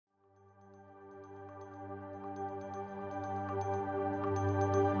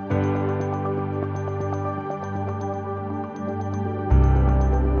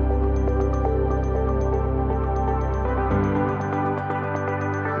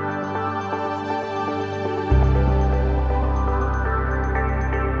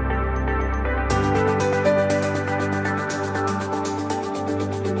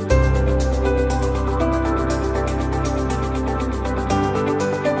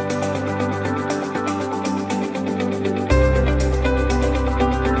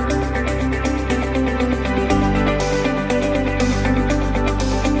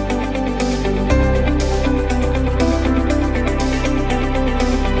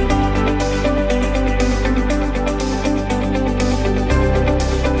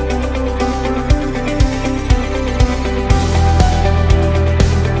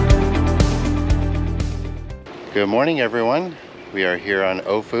Good morning, everyone. We are here on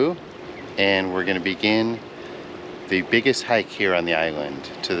Ofu, and we're going to begin the biggest hike here on the island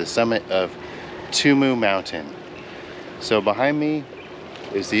to the summit of Tumu Mountain. So behind me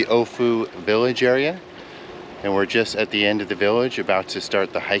is the Ofu village area, and we're just at the end of the village about to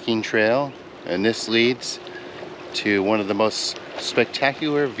start the hiking trail, and this leads to one of the most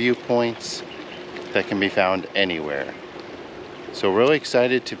spectacular viewpoints that can be found anywhere. So really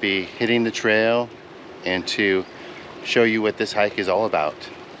excited to be hitting the trail and to show you what this hike is all about.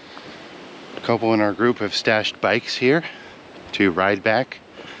 A couple in our group have stashed bikes here to ride back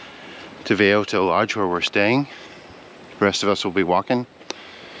to Veoto Lodge where we're staying. The rest of us will be walking.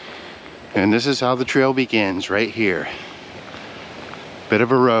 And this is how the trail begins, right here. Bit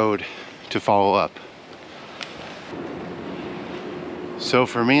of a road to follow up. So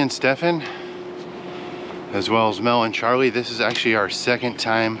for me and Stefan, as well as Mel and Charlie, this is actually our second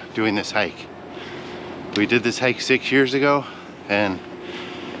time doing this hike. We did this hike 6 years ago, and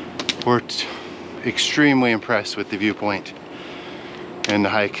we're extremely impressed with the viewpoint and the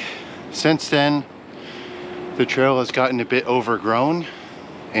hike. Since then, the trail has gotten a bit overgrown,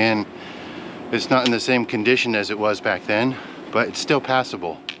 and it's not in the same condition as it was back then, but it's still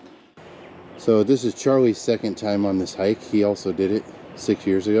passable. So this is Charlie's second time on this hike. He also did it 6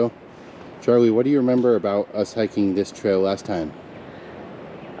 years ago. Charlie, what do you remember about us hiking this trail last time?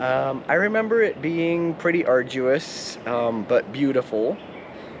 I remember it being pretty arduous, but beautiful.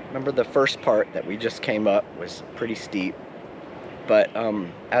 Remember the first part that we just came up was pretty steep, but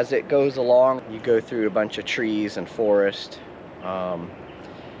as it goes along, you go through a bunch of trees and forest,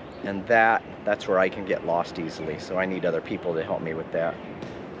 and that's where I can get lost easily, so I need other people to help me with that.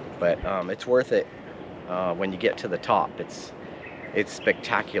 But it's worth it. When you get to the top, it's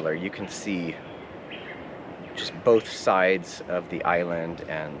spectacular. You can see just both sides of the island,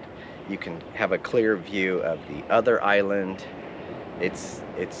 and you can have a clear view of the other island. It's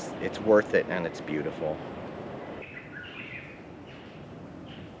worth it, and it's beautiful.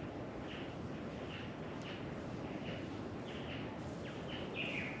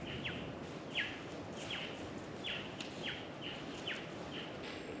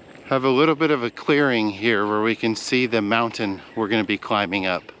 Have a little bit of a clearing here where we can see the mountain we're going to be climbing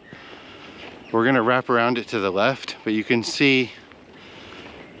up. We're going to wrap around it to the left, but you can see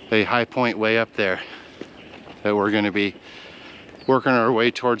a high point way up there that we're going to be working our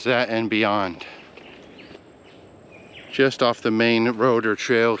way towards that and beyond. Just off the main road or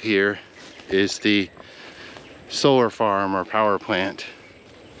trail here is the solar farm or power plant.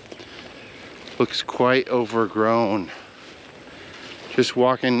 Looks quite overgrown. Just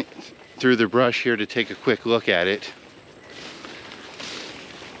walking through the brush here to take a quick look at it.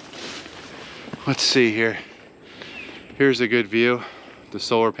 Let's see here. Here's a good view, the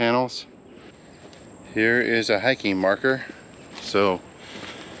solar panels. Here is a hiking marker. So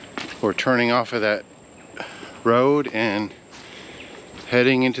we're turning off of that road and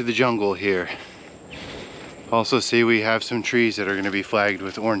heading into the jungle here. Also see we have some trees that are going to be flagged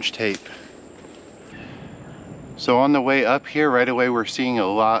with orange tape. So on the way up here, right away we're seeing a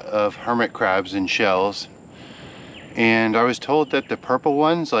lot of hermit crabs and shells. And I was told that the purple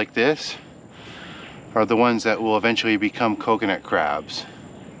ones like this are the ones that will eventually become coconut crabs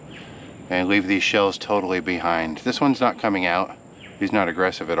and leave these shells totally behind. This one's not coming out. He's not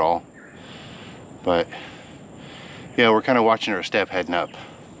aggressive at all. But yeah, we're kind of watching our step heading up.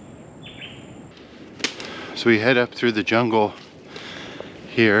 So we head up through the jungle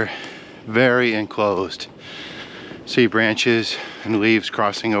here, very enclosed. See branches and leaves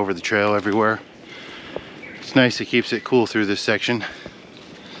crossing over the trail everywhere. It's nice, it keeps it cool through this section.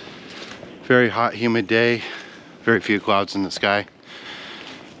 Very hot, humid day, very few clouds in the sky.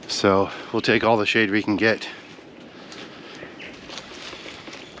 So we'll take all the shade we can get.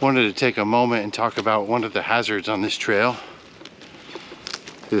 Wanted to take a moment and talk about one of the hazards on this trail.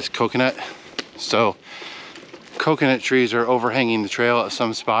 This coconut. So coconut trees are overhanging the trail at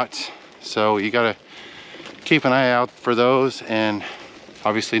some spots. So you gotta keep an eye out for those and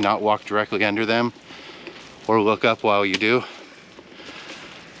obviously not walk directly under them or look up while you do,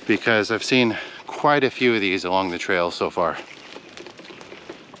 because I've seen quite a few of these along the trail so far.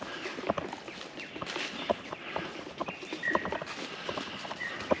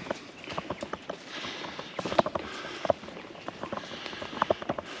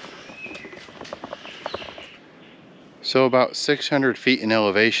 So about 600 feet in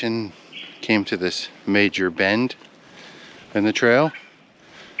elevation, came to this major bend in the trail,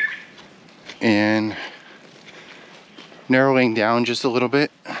 and narrowing down just a little bit,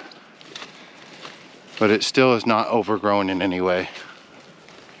 but it still is not overgrown in any way.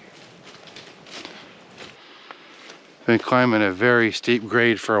 Been climbing a very steep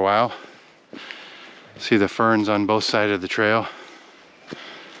grade for a while. See the ferns on both sides of the trail.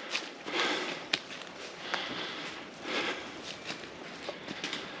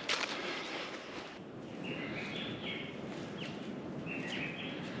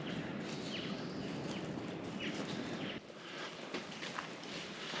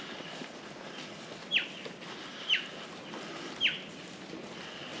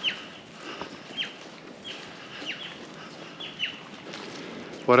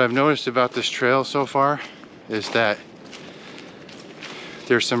 What I've noticed about this trail so far is that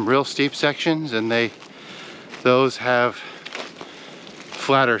there's some real steep sections, and those have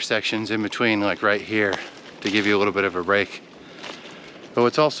flatter sections in between, like right here, to give you a little bit of a break. But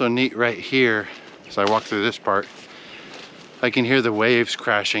what's also neat right here, as I walk through this part, I can hear the waves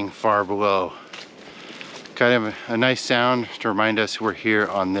crashing far below. Kind of a nice sound to remind us we're here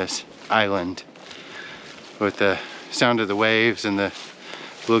on this island, with the sound of the waves and the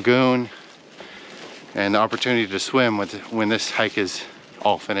lagoon and the opportunity to swim when this hike is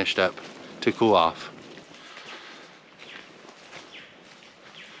all finished up to cool off.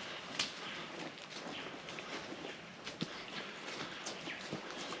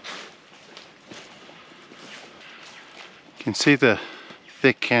 You can see the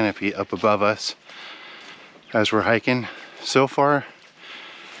thick canopy up above us as we're hiking. So far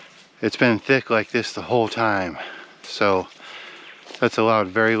it's been thick like this the whole time, so that's allowed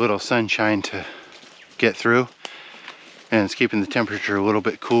very little sunshine to get through, and it's keeping the temperature a little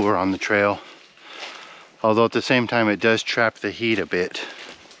bit cooler on the trail, although at the same time it does trap the heat a bit.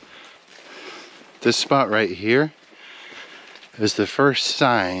 This spot right here is the first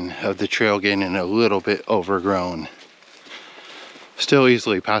sign of the trail getting a little bit overgrown. Still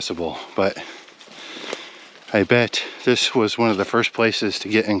easily passable, but I bet this was one of the first places to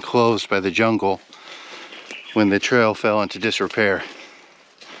get enclosed by the jungle when the trail fell into disrepair.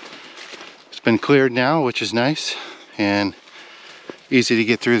 It's been cleared now, which is nice and easy to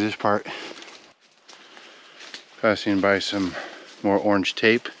get through this part. Passing by some more orange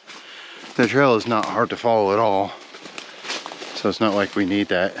tape. The trail is not hard to follow at all, so it's not like we need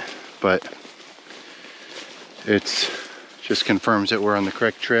that, but it's just confirms that we're on the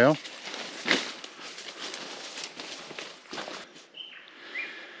correct trail.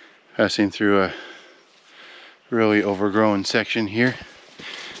 Passing through a really overgrown section here.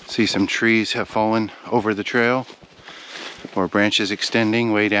 See some trees have fallen over the trail, or branches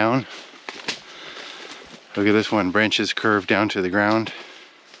extending way down. Look at this one, branches curved down to the ground.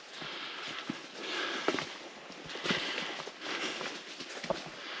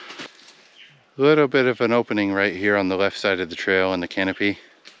 A little bit of an opening right here on the left side of the trail in the canopy.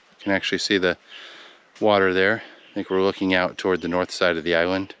 You can actually see the water there. I think we're looking out toward the north side of the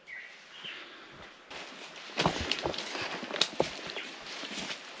island.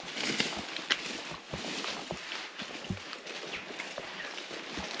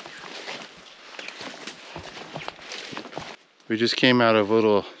 We just came out of a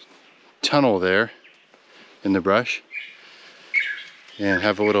little tunnel there in the brush and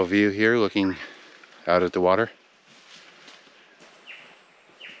have a little view here looking out at the water.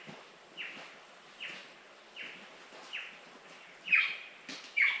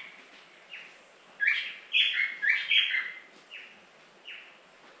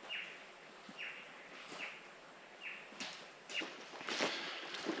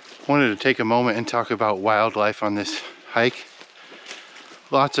 Wanted to take a moment and talk about wildlife on this hike.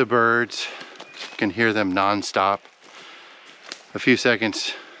 Lots of birds, you can hear them non-stop. A few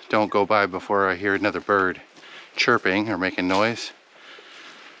seconds don't go by before I hear another bird chirping or making noise.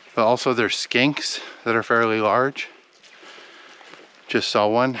 But also there's skinks that are fairly large. Just saw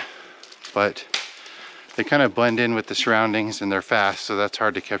one, but they kind of blend in with the surroundings and they're fast, so that's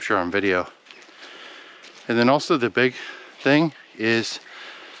hard to capture on video. And then also the big thing is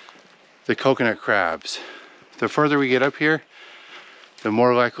the coconut crabs. The further we get up here, the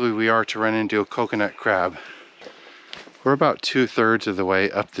more likely we are to run into a coconut crab. We're about 2/3 of the way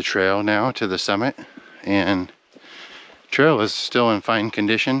up the trail now to the summit, and the trail is still in fine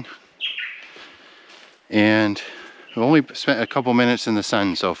condition. And we've only spent a couple minutes in the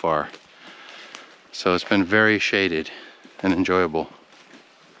sun so far, so it's been very shaded and enjoyable.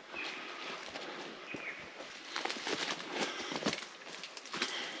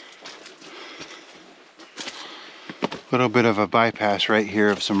 Little bit of a bypass right here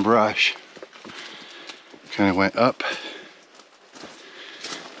of some brush. Kind of went up,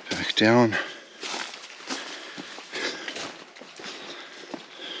 back down.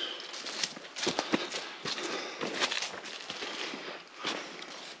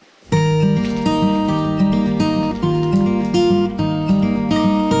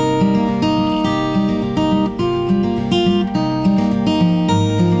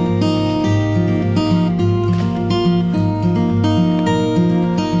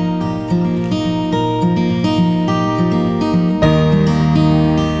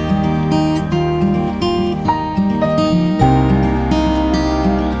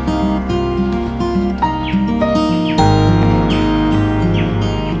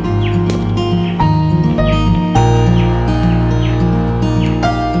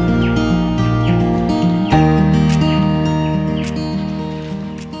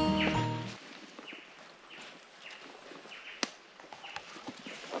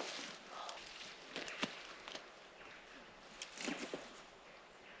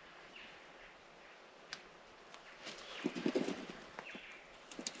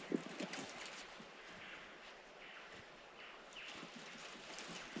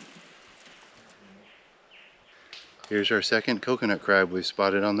 Here's our second coconut crab we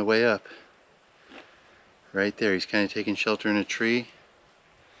spotted on the way up. Right there, he's kind of taking shelter in a tree.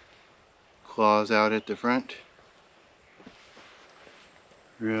 Claws out at the front.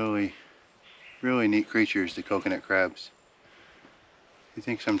 Really neat creatures, the coconut crabs. He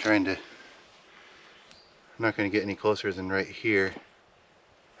thinks I'm not going to get any closer than right here.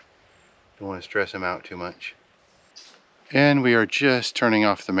 Don't want to stress him out too much. And we are just turning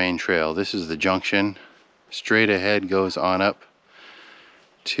off the main trail. This is the junction. Straight ahead goes on up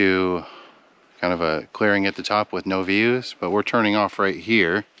to kind of a clearing at the top with no views, but we're turning off right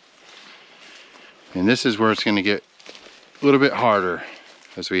here. And this is where it's going to get a little bit harder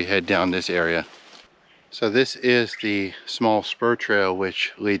as we head down this area. So this is the small spur trail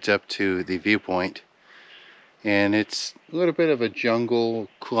which leads up to the viewpoint. And it's a little bit of a jungle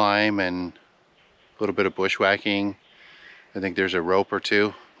climb and a little bit of bushwhacking. I think there's a rope or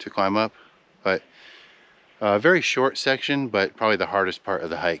two to climb up, but a very short section, but probably the hardest part of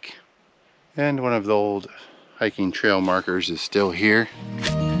the hike. And one of the old hiking trail markers is still here.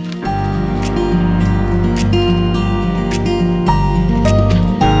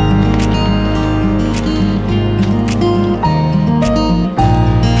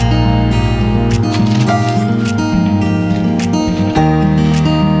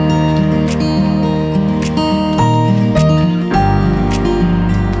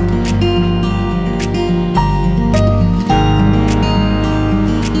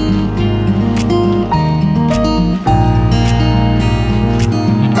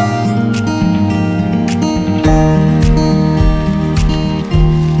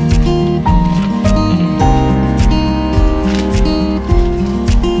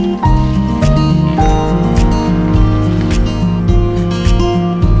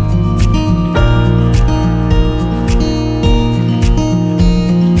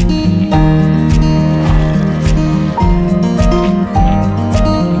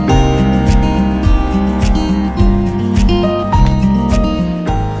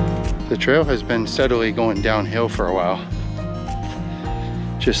 The trail has been steadily going downhill for a while.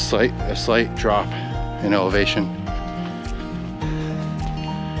 Just a slight drop in elevation.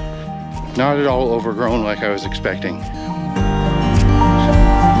 Not at all overgrown like I was expecting.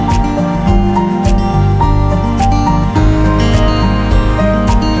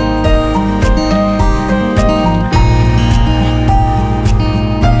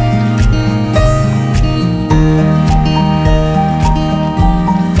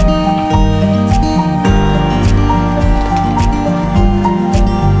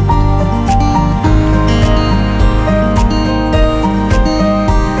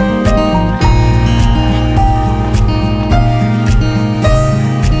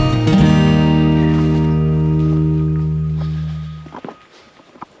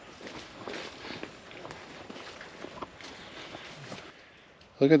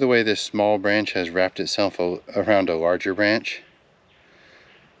 Look at the way this small branch has wrapped itself around a larger branch.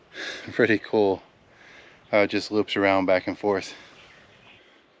 Pretty cool how it just loops around back and forth.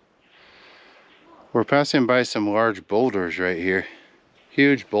 We're passing by some large boulders right here.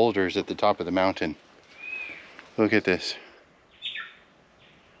 Huge boulders at the top of the mountain. Look at this.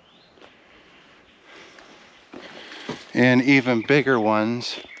 And even bigger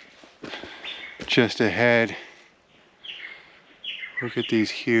ones just ahead. Look at these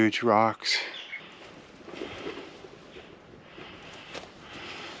huge rocks.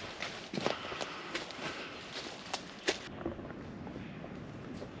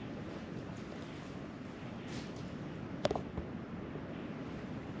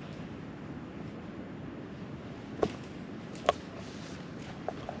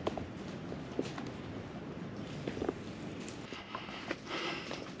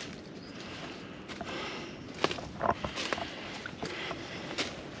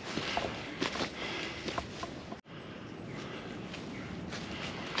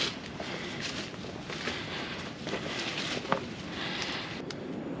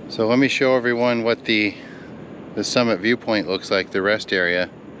 So let me show everyone what the summit viewpoint looks like, the rest area.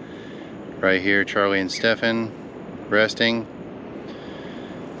 Right here, Charlie and Stefan resting.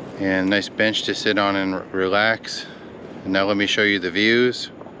 And nice bench to sit on and relax. And now let me show you the views.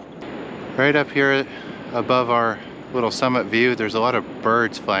 Right up here above our little summit view, there's a lot of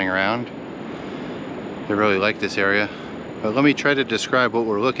birds flying around. They really like this area. But let me try to describe what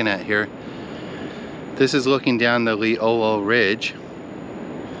we're looking at here. This is looking down the Li'olo Ridge.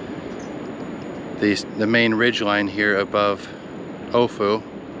 The main ridge line here above Ofu.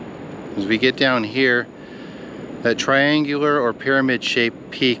 As we get down here, that triangular or pyramid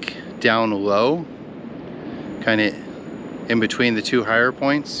shaped peak down low, kind of in between the two higher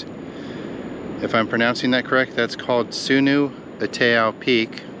points, If I'm pronouncing that correct, that's called Sunu Ateo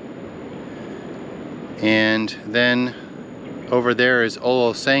Peak. And then over there is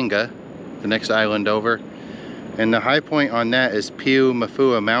Olosega, the next island over. And the high point on that is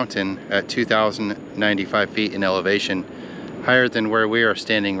Tumu Mountain at 2,095 feet in elevation, higher than where we are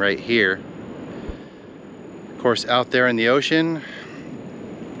standing right here. Of course, out there in the ocean,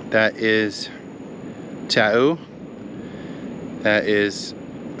 that is Tau. That is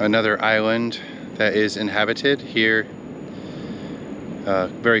another island that is inhabited here,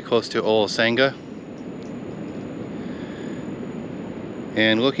 very close to Olosega.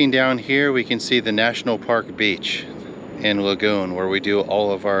 And looking down here, we can see the National Park beach and lagoon where we do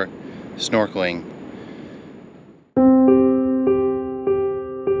all of our snorkeling.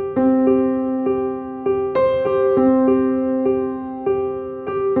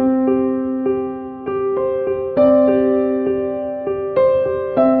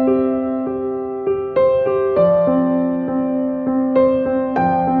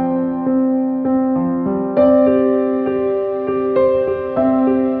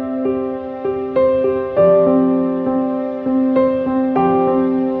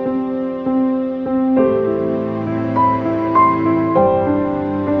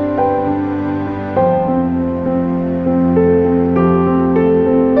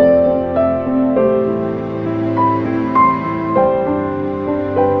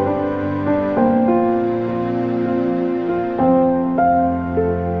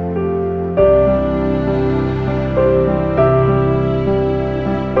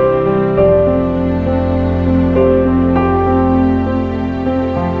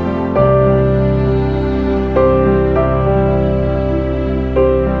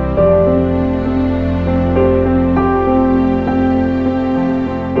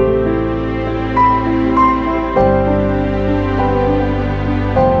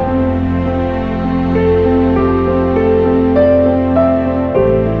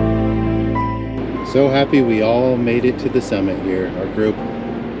 So happy we all made it to the summit here. Our group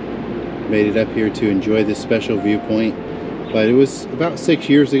made it up here to enjoy this special viewpoint. But it was about 6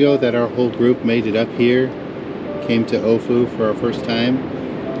 years ago that our whole group made it up here, came to Ofu for our first time,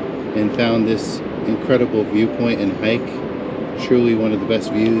 and found this incredible viewpoint and hike. Truly one of the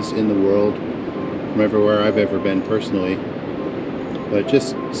best views in the world from everywhere I've ever been personally. But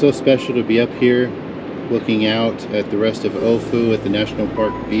just so special to be up here looking out at the rest of Ofu, at the National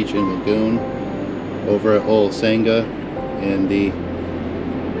Park beach and lagoon, over at Olosega and the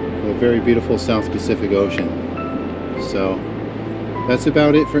very beautiful South Pacific Ocean. So that's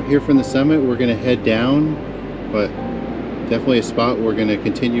about it here from the summit. We're going to head down, but definitely a spot we're going to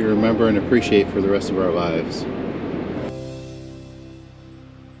continue to remember and appreciate for the rest of our lives.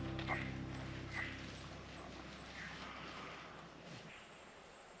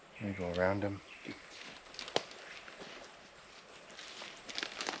 Let me go around them.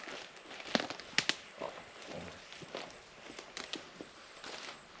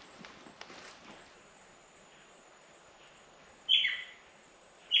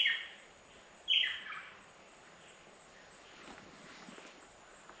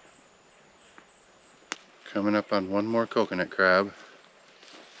 Coming up on one more coconut crab.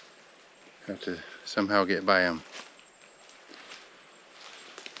 Have to somehow get by him.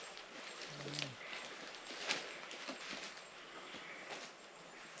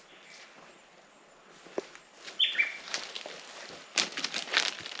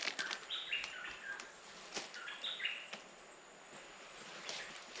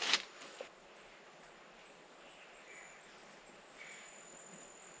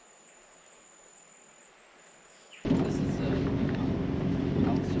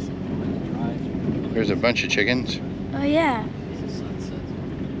 There's a bunch of chickens. Oh yeah.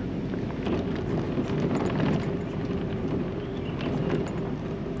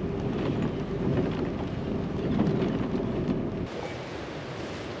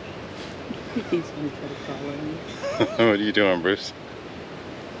 He's gonna try to follow me. What are you doing, Bruce?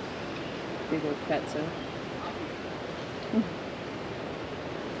 Big old fatso.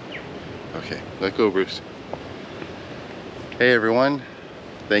 Okay, let go, Bruce. Hey everyone.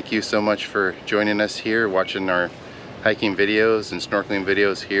 Thank you so much for joining us here, watching our hiking videos and snorkeling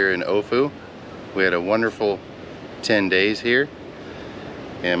videos here in Ofu. We had a wonderful 10 days here,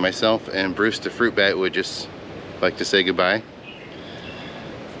 and myself and Bruce the fruit bat would just like to say goodbye.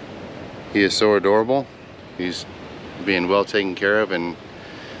 He is so adorable. He's being well taken care of and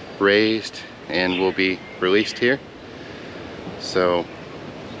raised and will be released here. So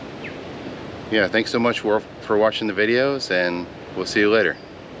yeah, thanks so much for watching the videos, and we'll see you later.